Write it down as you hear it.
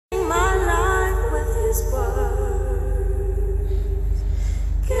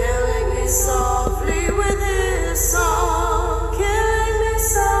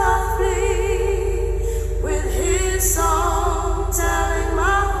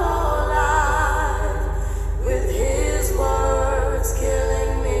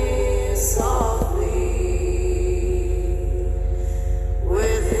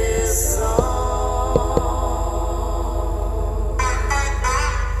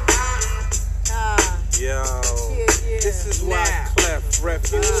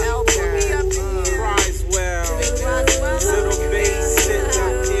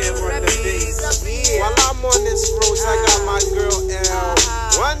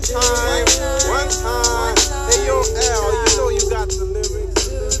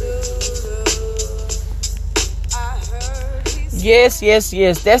Yes.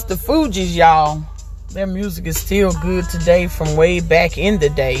 That's the Fugees, y'all. Their music is still good today from way back in the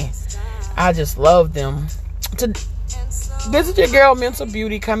day. I just love them. This is your girl, Mental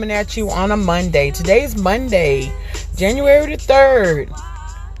Beauty, coming at you on a Monday. Today's Monday, January the 3rd.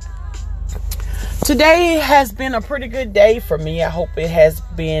 Today has been a pretty good day for me. I hope it has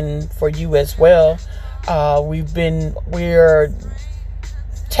been for you as well. We're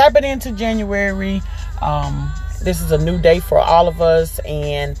tapping into January. This is a new day for all of us,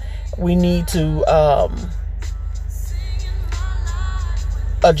 and we need to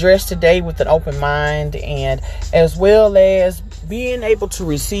address today with an open mind, and as well as being able to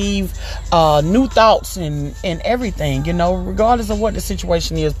receive new thoughts and everything, regardless of what the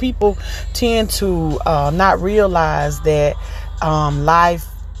situation is. People tend to not realize that life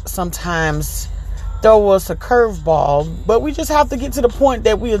sometimes throw us a curveball, but we just have to get to the point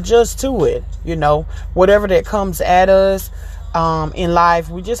that we adjust to it. Whatever that comes at us in life,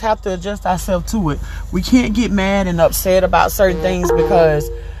 we just have to adjust ourselves to it. We can't get mad and upset about certain things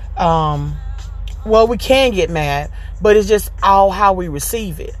because we can get mad, but it's just all how we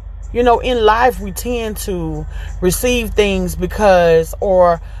receive it. In life, we tend to receive things because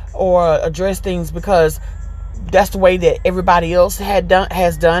or address things because that's the way that everybody else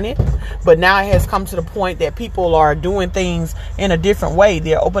has done it. But now it has come to the point that people are doing things in a different way.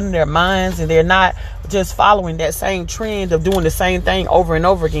 They're opening their minds, and they're not just following that same trend of doing the same thing over and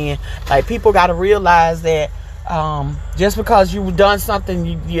over again. Like, people got to realize that just because you've done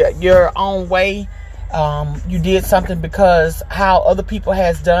something your own way, you did something because how other people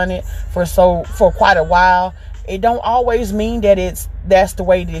has done it for quite a while, it don't always mean that that's the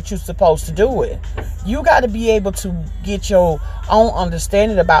way that you're supposed to do it. You got to be able to get your own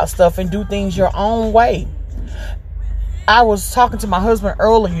understanding about stuff and do things your own way. I was talking to my husband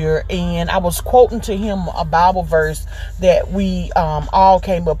earlier, and I was quoting to him a Bible verse that we all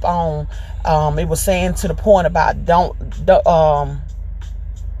came up on. It was saying to the point about don't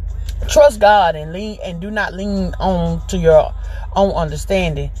trust God and do not lean on to your own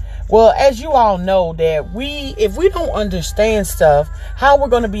understanding. Well, as you all know, that if we don't understand stuff, how we're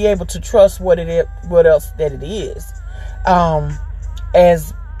going to be able to trust what else that it is?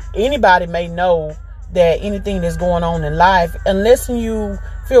 As anybody may know, that anything that's going on in life, unless you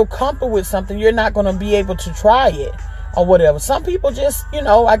feel comfortable with something, you're not going to be able to try it or whatever. Some people just,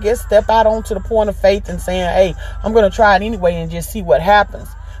 I guess, step out onto the point of faith and saying, hey, I'm going to try it anyway and just see what happens.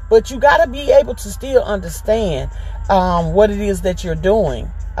 But you got to be able to still understand what it is that you're doing.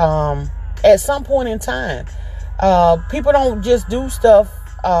 At some point in time, people don't just do stuff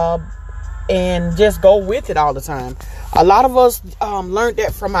and just go with it all the time. A lot of us learned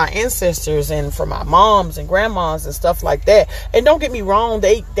that from our ancestors and from our moms and grandmas and stuff like that. And don't get me wrong,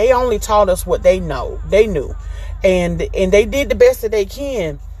 they only taught us what they knew, and they did the best that they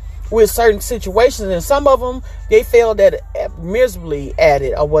can with certain situations, and some of them they failed at miserably at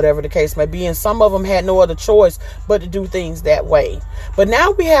it, or whatever the case may be, and some of them had no other choice but to do things that way. But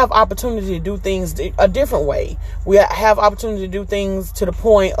now we have opportunity to do things a different way. We have opportunity to do things to the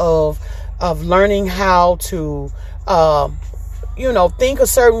point of learning how to think a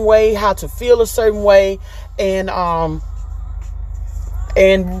certain way, how to feel a certain way, and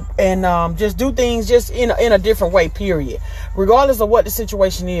just do things just in a different way, period. Regardless of what the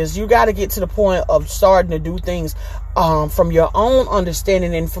situation is, you got to get to the point of starting to do things from your own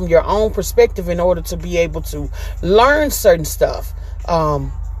understanding and from your own perspective in order to be able to learn certain stuff.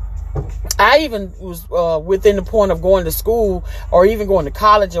 I even was within the point of going to school or even going to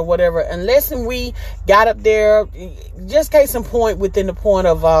college or whatever, unless we got up there, just case in point, within the point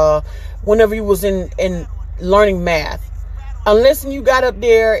of whenever you was in learning math. Unless you got up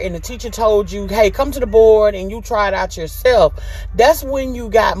there and the teacher told you, hey, come to the board and you try it out yourself, that's when you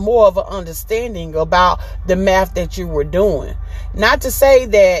got more of an understanding about the math that you were doing. Not to say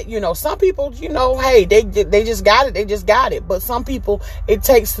that, some people, hey, they just got it. But some people, it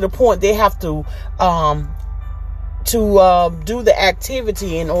takes to the point they have to do the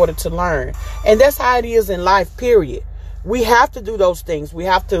activity in order to learn. And that's how it is in life, period. We have to do those things. We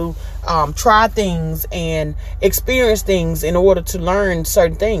have to try things and experience things in order to learn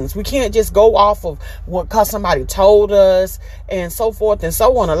certain things. We can't just go off of what because somebody told us and so forth and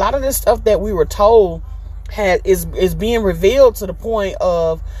so on. A lot of this stuff that we were told is being revealed to the point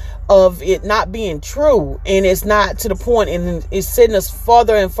of it not being true, and it's not to the point, and it's setting us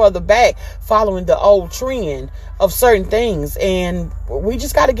further and further back, following the old trend of certain things. And we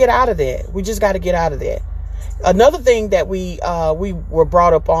just got to get out of that. Another thing that we were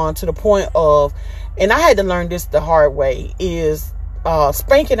brought up on to the point of, and I had to learn this the hard way, is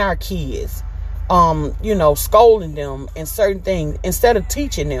spanking our kids. scolding them in certain things instead of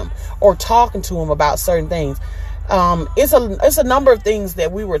teaching them or talking to them about certain things. It's a number of things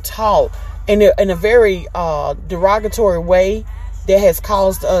that we were taught in a very derogatory way that has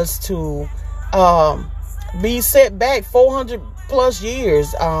caused us to be set back 400 plus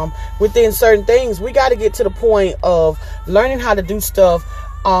years within certain things. We got to get to the point of learning how to do stuff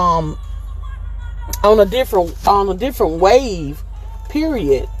on a different wave,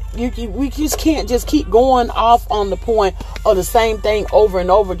 period. We just can't just keep going off on the point of the same thing over and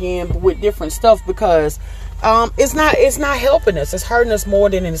over again with different stuff, because it's not helping us. It's hurting us more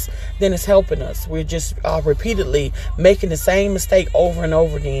than it's helping us. We're just repeatedly making the same mistake over and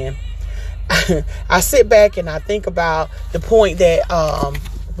over again. I sit back and I think about the point that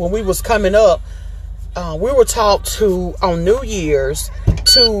when we was coming up, we were taught to on New Year's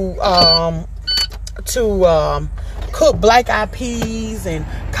to cook black-eyed peas and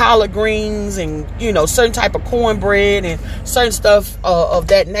collard greens and certain type of cornbread and certain stuff of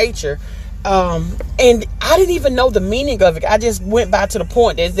that nature. And I didn't even know the meaning of it. I just went by to the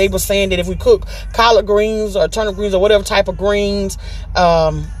point that they were saying that if we cook collard greens or turnip greens or whatever type of greens,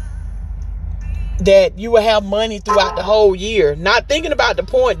 that you will have money throughout the whole year. Not thinking about the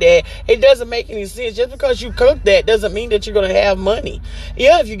point that it doesn't make any sense. Just because you cook that doesn't mean that you're going to have money.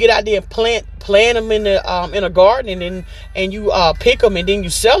 Yeah, if you get out there and plant them in a garden and you pick them and then you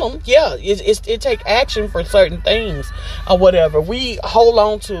sell them. Yeah, it take action for certain things or whatever. We hold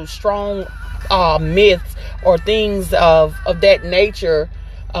on to strong myths or things of that nature.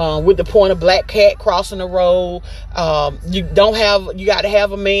 With the point of black cat crossing the road, you got to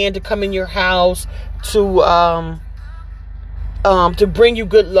have a man to come in your house to bring you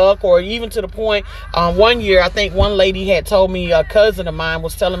good luck, or even to the point, one year I think one lady had told me, a cousin of mine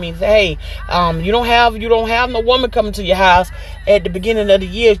was telling me, hey, you don't have no woman coming to your house at the beginning of the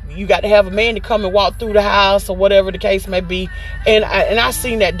year. You got to have a man to come and walk through the house, or whatever the case may be. And I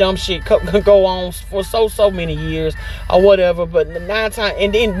seen that dumb shit go on for so many years or whatever. But 9 times,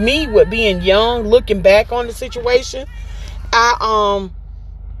 and then me with being young, looking back on the situation, I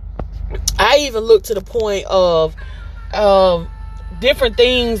even looked to the point of different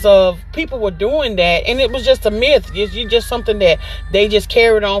things of people were doing that, and it was just a myth. It's just something that they just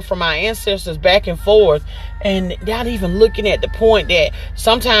carried on from our ancestors back and forth, and not even looking at the point that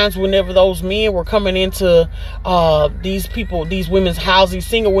sometimes whenever those men were coming into these women's houses, these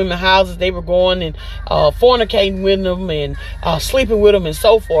single women houses, they were going and fornicating with them and sleeping with them and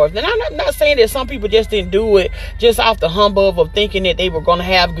so forth. And I'm not saying that some people just didn't do it just off the humbug of thinking that they were going to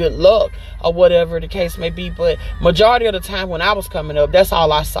have good luck or whatever the case may be, but majority of the time when I was coming up, that's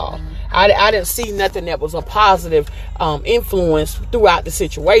all I saw. I didn't see nothing that was a positive influence throughout the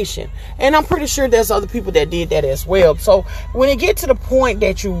situation. And I'm pretty sure there's other people that did that as well. So when it get to the point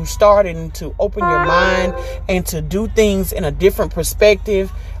that you starting to open your mind and to do things in a different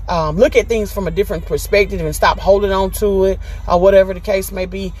perspective, look at things from a different perspective and stop holding on to it or whatever the case may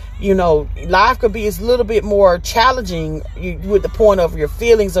be, life could be a little bit more challenging with the point of your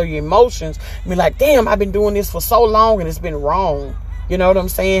feelings or your emotions. Be like, damn, I've been doing this for so long and it's been wrong. You know what I'm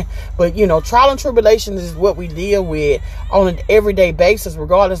saying? But, trial and tribulation is what we deal with on an everyday basis,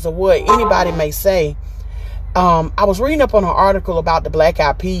 regardless of what anybody may say. I was reading up on an article about the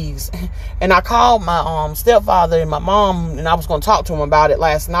black-eyed peas, and I called my stepfather and my mom, and I was going to talk to them about it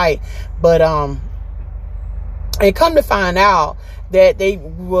last night. But and come to find out that they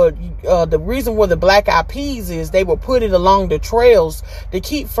would the reason why the black-eyed peas is they would put it along the trails to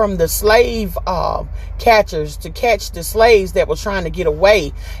keep from the slave catchers, to catch the slaves that were trying to get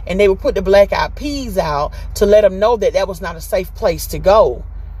away, and they would put the black-eyed peas out to let them know that was not a safe place to go.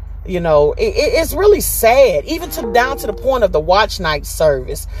 It's really sad, even down to the point of the watch night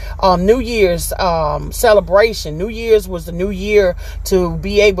service, New Year's celebration. New Year's was the new year to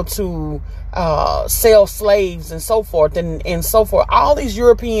be able to sell slaves and so forth and so forth. All these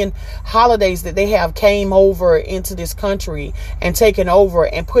European holidays that they have came over into this country and taken over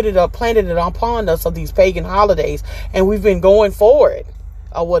and planted it upon us of these pagan holidays, and we've been going for it.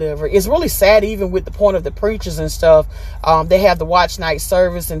 Or whatever. It's really sad, even with the point of the preachers and stuff. They have the watch night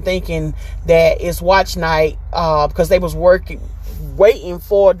service and thinking that it's watch night because they was waiting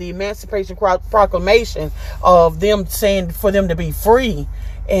for the Emancipation Proclamation of them saying for them to be free.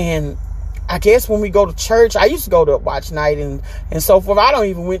 And I guess when we go to church, I used to go to watch night and so forth. I don't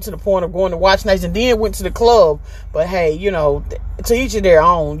even went to the point of going to watch nights and then went to the club. But hey, to each of their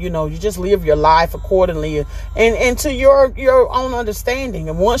own. You just live your life accordingly and to your own understanding.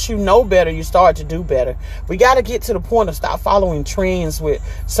 And once you know better, you start to do better. We got to get to the point of stop following trends with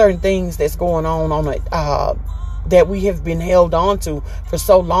certain things that's going on that we have been held on to for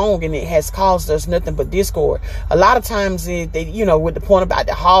so long, and it has caused us nothing but discord. A lot of times with the point about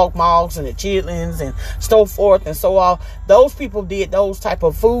the hog moths and the chitlins and so forth and so on, those people did those type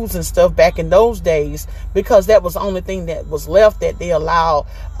of foods and stuff back in those days because that was the only thing that was left that they allowed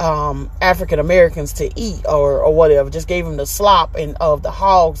African Americans to eat or whatever. Just gave them the slop and of the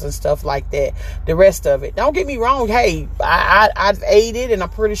hogs and stuff like that. The rest of it, don't get me wrong, hey, I've ate it, and I'm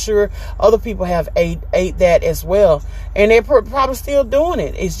pretty sure other people have ate that as well, and they're probably still doing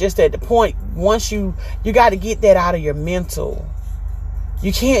it. It's just at the point, once you got to get that out of your mental.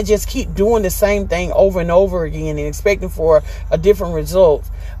 You can't just keep doing the same thing over and over again and expecting for a different result,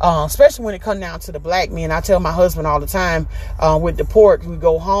 especially when it comes down to the black men. I tell my husband all the time, with the pork, we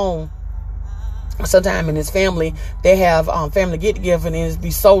go home sometime in his family, they have family get-together, and it'd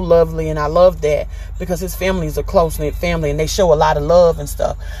be so lovely, and I love that because his family is a close-knit family and they show a lot of love and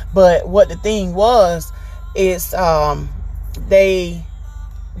stuff. But what the thing was is they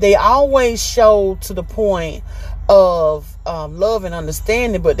always show to the point of love and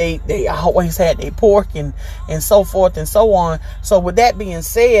understanding, but they always had their pork and so forth and so on. So with that being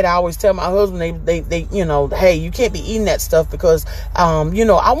said, I always tell my husband, they hey, you can't be eating that stuff because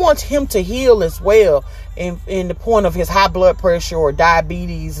I want him to heal as well in the point of his high blood pressure or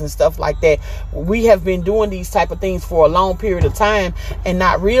diabetes and stuff like that. We have been doing these type of things for a long period of time and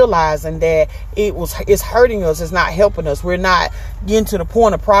not realizing that it's hurting us, it's not helping us. We're not getting to the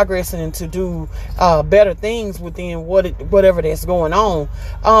point of progressing and to do better things within whatever that's going on.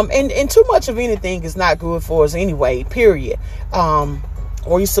 And too much of anything is not good for us anyway, period.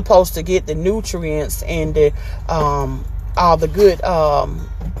 Or you're supposed to get the nutrients and all the good all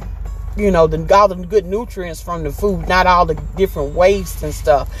the good nutrients from the food, not all the different waste and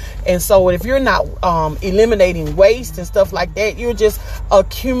stuff. And so if you're not eliminating waste and stuff like that, you're just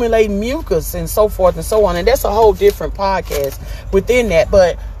accumulating mucus and so forth and so on. And that's a whole different podcast within that.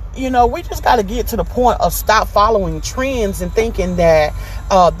 But we just got to get to the point of stop following trends and thinking that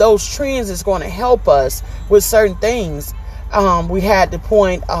those trends is going to help us with certain things. We had the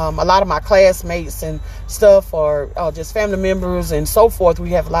point, a lot of my classmates and stuff, or just family members and so forth,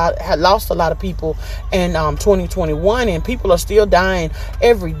 we had lost a lot of people in 2021, and people are still dying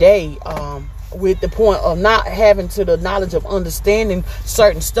every day, with the point of not having to the knowledge of understanding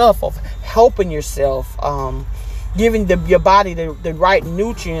certain stuff, of helping yourself, giving your body the right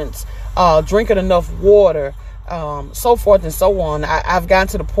nutrients, drinking enough water, so forth and so on. I've gotten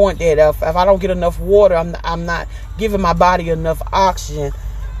to the point that if I don't get enough water, I'm not giving my body enough oxygen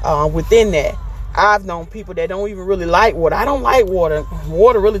within that. I've known people that don't even really like water. I don't like water.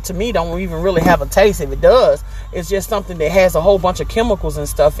 Water really, to me, don't even really have a taste. If it does, it's just something that has a whole bunch of chemicals and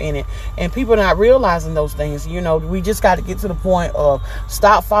stuff in it. And people are not realizing those things. We just got to get to the point of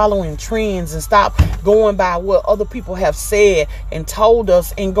stop following trends and stop going by what other people have said and told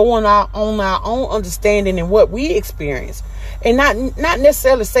us, and going on our own understanding and what we experience. And not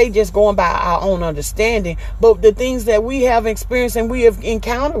necessarily say just going by our own understanding, but the things that we have experienced and we have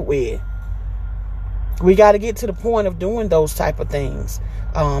encountered with. We got to get to the point of doing those type of things,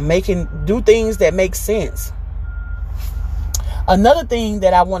 do things that make sense. Another thing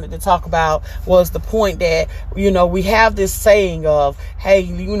that I wanted to talk about was the point that, we have this saying of, hey,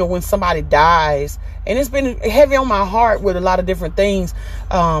 when somebody dies, and it's been heavy on my heart with a lot of different things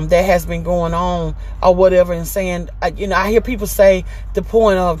that has been going on or whatever, and saying, I hear people say the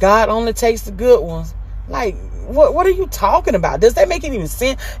point of God only takes the good ones. Like, what are you talking about? Does that make any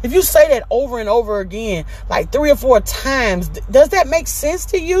sense? If you say that over and over again, like 3 or 4 times, does that make sense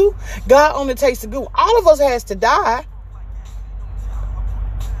to you? God only takes the good. All of us has to die.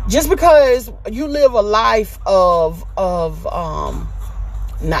 Just because you live a life of not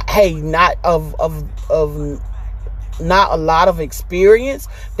a lot of experience,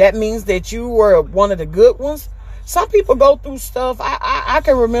 that means that you were one of the good ones. Some people go through stuff. I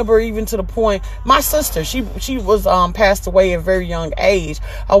can remember, even to the point, my sister, she was passed away at a very young age,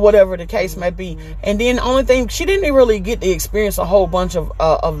 or whatever the case may be. And then the only thing, she didn't really get to experience a whole bunch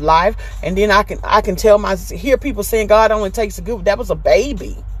of life. And then I can hear people saying God only takes a good. That was a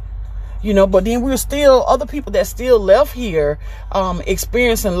baby. But then we're still other people that still left here,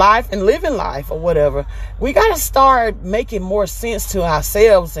 experiencing life and living life or whatever. We got to start making more sense to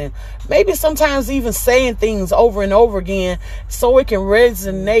ourselves, and maybe sometimes even saying things over and over again so it can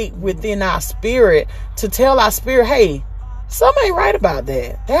resonate within our spirit, to tell our spirit, hey, something ain't right about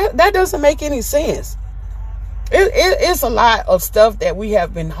that. That doesn't make any sense. It's a lot of stuff that we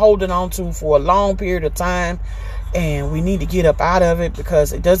have been holding on to for a long period of time. And we need to get up out of it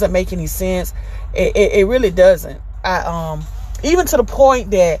because it doesn't make any sense. It really doesn't. Even to the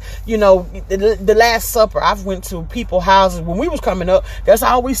point that, you know, the Last Supper, I've went to people's houses when we was coming up. That's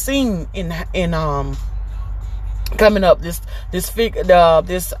all we seen in coming up, this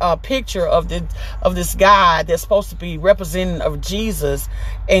picture of this guy that's supposed to be representative of Jesus,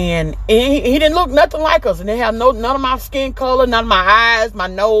 and he didn't look nothing like us, and they have none of my skin color, none of my eyes, my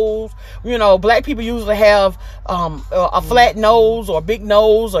nose. You know, black people usually have a flat nose or a big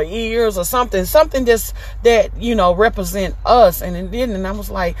nose or ears or something just that, you know, represent us. And it didn't. And I was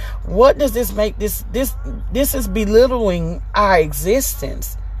like, what does this make? This is belittling our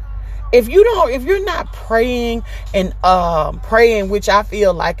existence. If you're not praying and praying, which I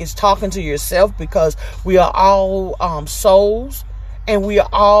feel like is talking to yourself, because we are all souls, and we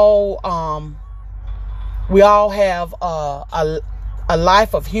all have a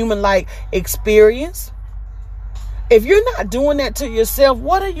life of human-like experience. If you're not doing that to yourself,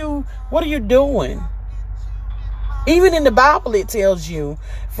 what are you doing? Even in the Bible, it tells you,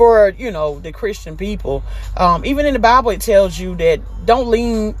 for, you know, the Christian people, even in the Bible, it tells you that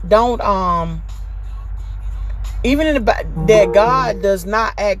that God does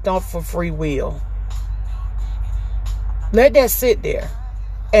not act on for free will. Let that sit there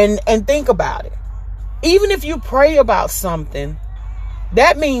and think about it. Even if you pray about something,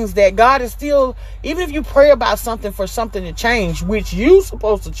 that means that God is still, even if you pray about something for something to change, which you're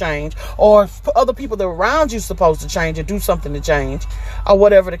supposed to change, or other people that are around you supposed to change or do something to change, or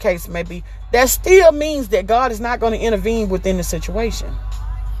whatever the case may be, that still means that God is not going to intervene within the situation.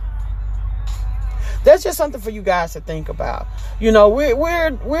 That's just something for you guys to think about. You know, we're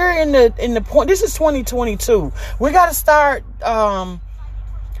in the point. This is 2022. We got to start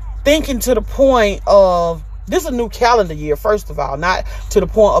thinking to the point of, this is a new calendar year, first of all, not to the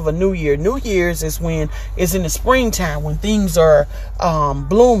point of a new year. New Year's is when it's in the springtime, when things are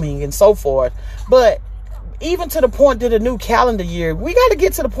blooming and so forth. But even to the point to the new calendar year, we got to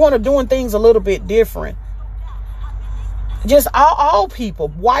get to the point of doing things a little bit different. Just all people,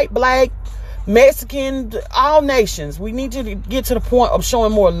 white, black, Mexican, all nations. We need to get to the point of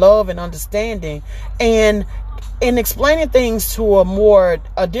showing more love and understanding, and explaining things to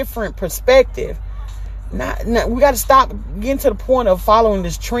a different perspective. We got to stop getting to the point of following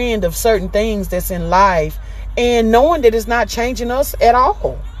this trend of certain things that's in life, and knowing that it's not changing us at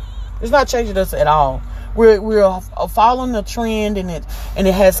all. It's not changing us at all. We're following the trend, and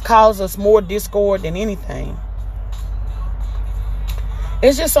it has caused us more discord than anything.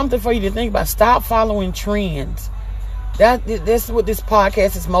 It's just something for you to think about. Stop following trends. That's what this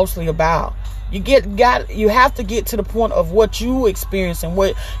podcast is mostly about. You have to get to the point of what you experience and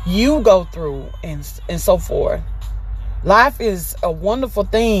what you go through and so forth. Life is a wonderful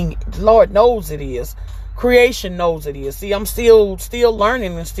thing. Lord knows it is. Creation knows it is. See, I'm still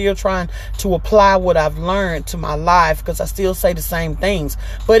learning and still trying to apply what I've learned to my life, because I still say the same things.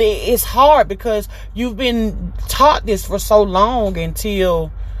 But it's hard because you've been taught this for so long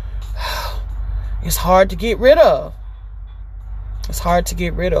until it's hard to get rid of. It's hard to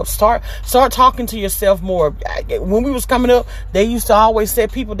get rid of. Start talking to yourself more. When we was coming up, they used to always say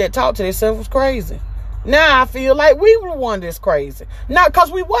people that talk to themselves was crazy. Now I feel like we were the one that's crazy. Not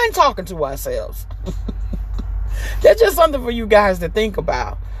because we weren't talking to ourselves. That's just something for you guys to think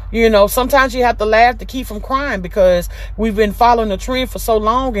about. You know, sometimes you have to laugh to keep from crying, because we've been following the trend for so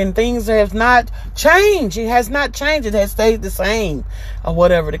long and things have not changed. It has not changed. It has stayed the same, or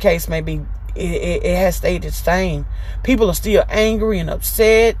whatever the case may be. It has stayed the same. People are still angry and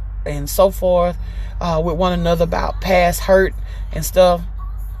upset and so forth with one another about past hurt and stuff,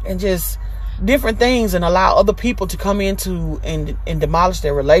 and just different things, and allow other people to come into and demolish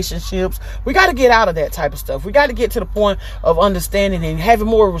their relationships. We got to get out of that type of stuff. We got to get to the point of understanding and having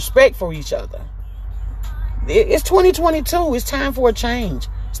more respect for each other. It's 2022. It's time for a change.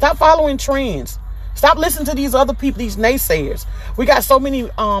 Stop following trends. Stop listening to these other people, these naysayers. We got so many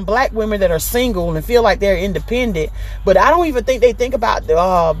black women that are single and feel like they're independent, but I don't even think they think about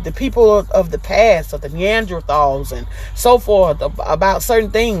the people of the past, of the Neanderthals and so forth, about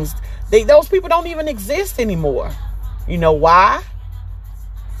certain things. Those people don't even exist anymore. You know why?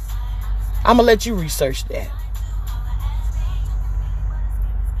 I'm gonna let you research that.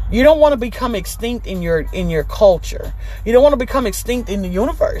 You don't want to become extinct in your culture. You don't want to become extinct in the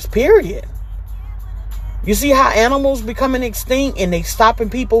universe, period. You see how animals becoming extinct, and they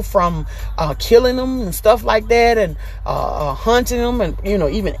stopping people from killing them and stuff like that, and hunting them, and, you know,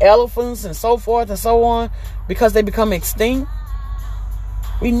 even elephants and so forth and so on, because they become extinct.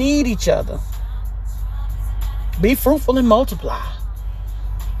 We need each other. Be fruitful and multiply.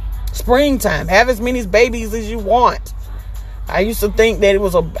 Springtime. Have as many babies as you want. I used to think that it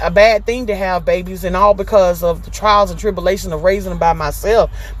was a bad thing to have babies, and all because of the trials and tribulations of raising them by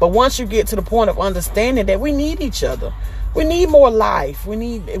myself. But once you get to the point of understanding that we need each other, we need more life. We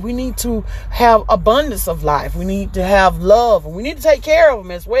need to have abundance of life. We need to have love, and we need to take care of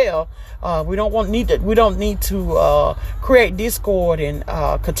them as well. We don't need to create discord and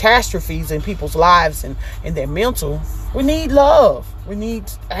catastrophes in people's lives and their mental. We need love. We need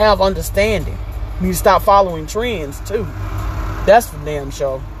to have understanding. We need to stop following trends too. That's for damn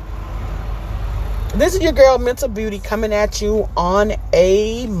sure. This is your girl Mental Beauty coming at you on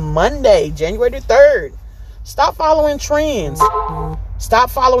a Monday, January the 3rd. Stop following trends. Stop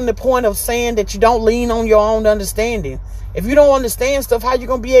following the point of saying that you don't lean on your own understanding. If you don't understand stuff, how you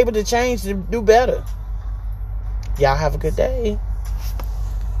going to be able to change to do better? Y'all have a good day.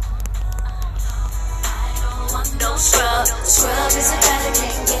 No scrub. Scrub is a guy that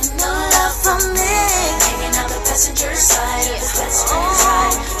can't get no love from me. Hanging out the passenger side of his best friend's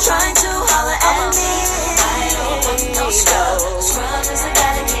ride, trying to holler at me. I don't want no scrub. Scrub is a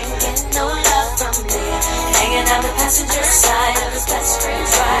guy that can't get no love from me. Hanging out the passenger side of his best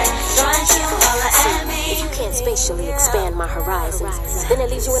friend's ride, trying to holler at me. If you can't spatially expand my horizons, then it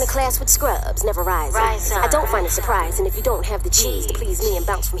leaves you in a class with scrubs, never rising. I don't find it surprising if you don't have the cheese to please me and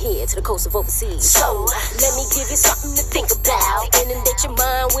bounce from here to the coast of overseas. So let me give you something to think about. Inundate your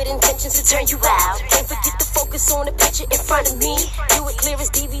mind with intentions to turn you out. Can't forget to focus on the picture in front of me. Do it clear as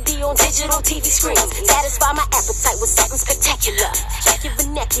DVD on digital TV screens. Satisfy my appetite with something spectacular. Check your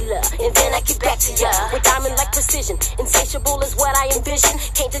vernacular, and then I get back to ya with diamond-like precision. Insatiable is what I envision.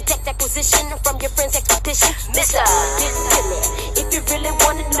 Can't detect acquisition from your friend's expedition. Mister, if you really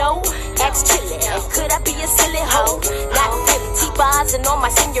wanna know, ask Chili. Could I be a silly hoe? Not really. T-bars and all my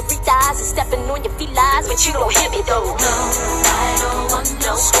senoritas and stepping on your felines, but you don't hear me though. No, I don't want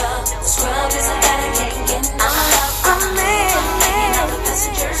no scrub. Scrub is a